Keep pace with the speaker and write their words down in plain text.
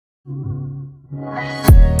Hello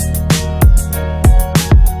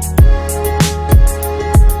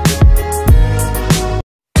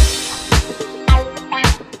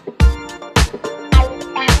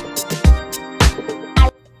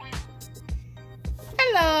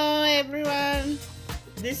everyone,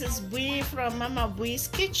 this is Bui from Mama Bui's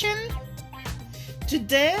kitchen.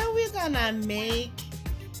 Today we're gonna make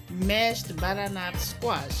mashed butternut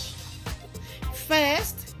squash.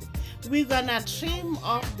 First, we're gonna trim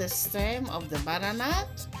off the stem of the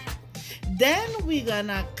butternut. Then we're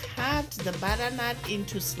gonna cut the butternut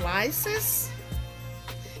into slices.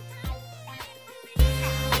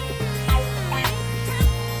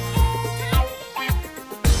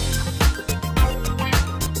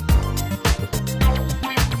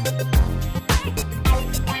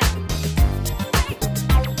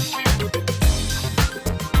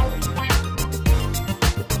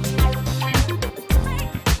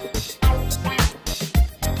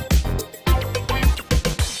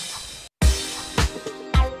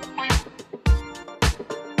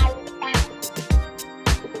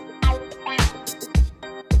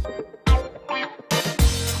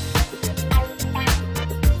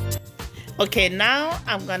 Okay, now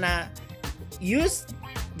I'm gonna use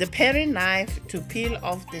the paring knife to peel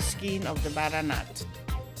off the skin of the butternut.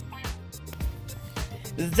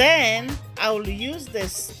 Then I will use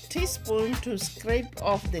this teaspoon to scrape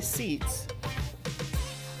off the seeds.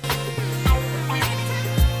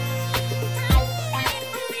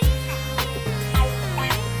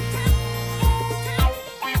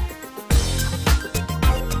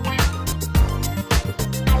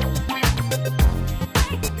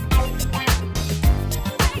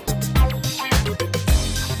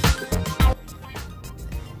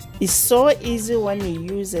 It's so easy when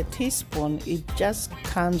you use a teaspoon, it just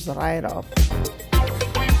comes right up.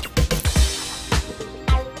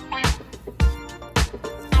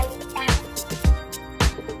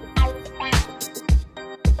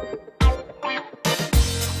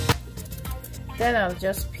 Then I'll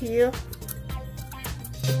just peel.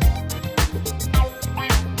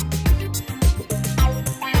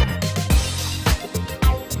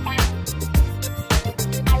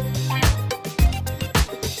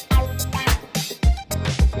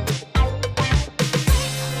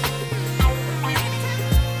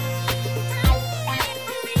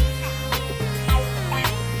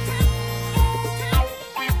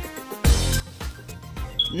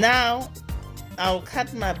 Now, I'll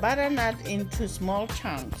cut my butternut into small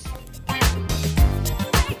chunks.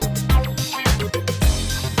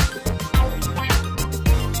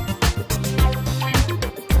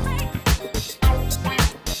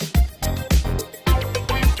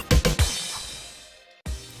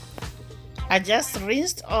 I just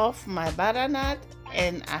rinsed off my butternut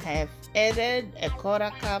and I have added a 1/4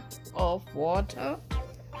 cup of water.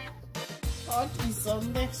 Pot is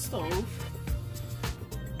on the stove.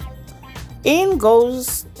 In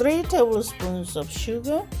goes 3 tablespoons of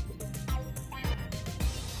sugar.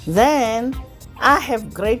 Then I have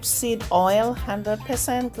grapeseed oil,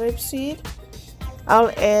 100% grapeseed. I'll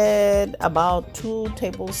add about 2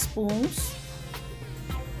 tablespoons.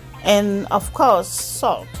 And of course,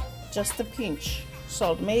 salt, just a pinch.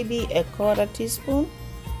 Salt, maybe a 1/4 teaspoon.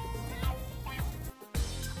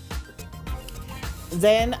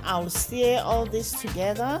 Then I'll stir all this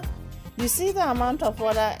together. You see the amount of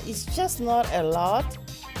water is just not a lot,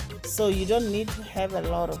 so you don't need to have a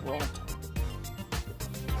lot of water.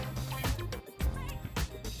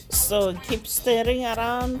 So keep stirring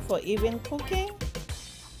around for even cooking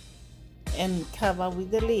and cover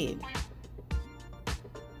with the lid.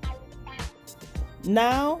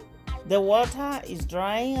 Now the water is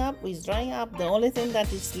drying up. The only thing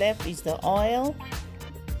that is left is the oil.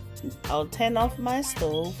 I'll turn off my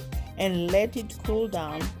stove and let it cool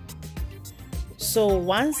down. So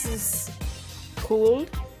once it's cooled,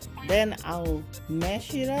 then I'll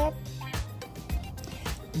mash it up.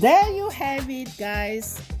 There you have it,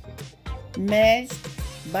 guys. Mashed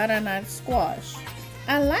butternut squash.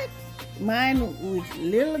 I like mine with a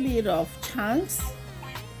little bit of chunks.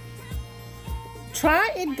 Try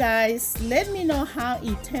it, guys. Let me know how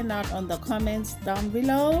it turned out on the comments down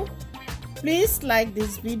below. Please like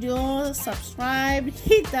this video, subscribe,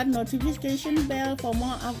 hit that notification bell for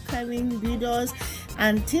more upcoming videos.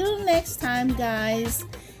 Until next time, guys,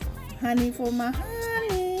 honey for my heart.